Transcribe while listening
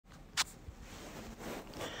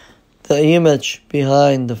The image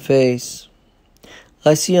behind the face.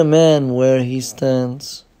 I see a man where he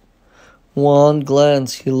stands. One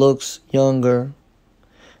glance he looks younger.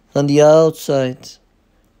 On the outside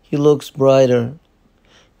he looks brighter.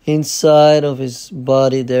 Inside of his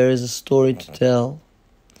body there is a story to tell.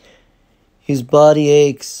 His body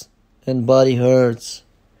aches and body hurts.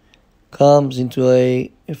 Comes into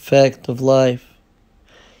a effect of life.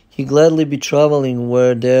 He gladly be traveling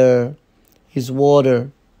where there is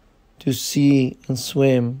water to see and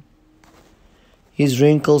swim. His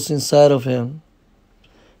wrinkles inside of him,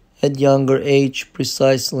 at younger age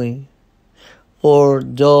precisely, or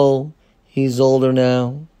though he is older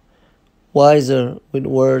now, wiser with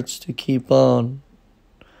words to keep on,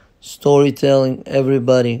 storytelling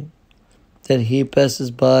everybody that he passes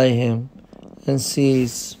by him and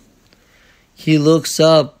sees. He looks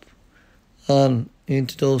up on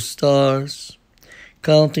into those stars,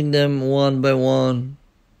 counting them one by one,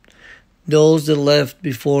 those that left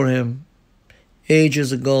before him,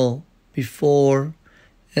 ages ago, before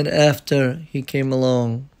and after he came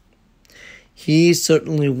along. He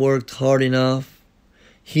certainly worked hard enough.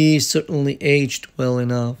 He certainly aged well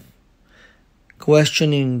enough.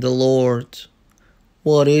 Questioning the Lord,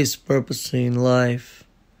 what is purpose in life?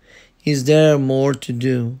 Is there more to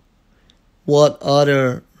do? What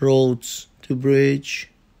other roads to bridge?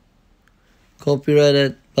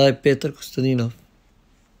 Copyrighted by Petar Kostadinov.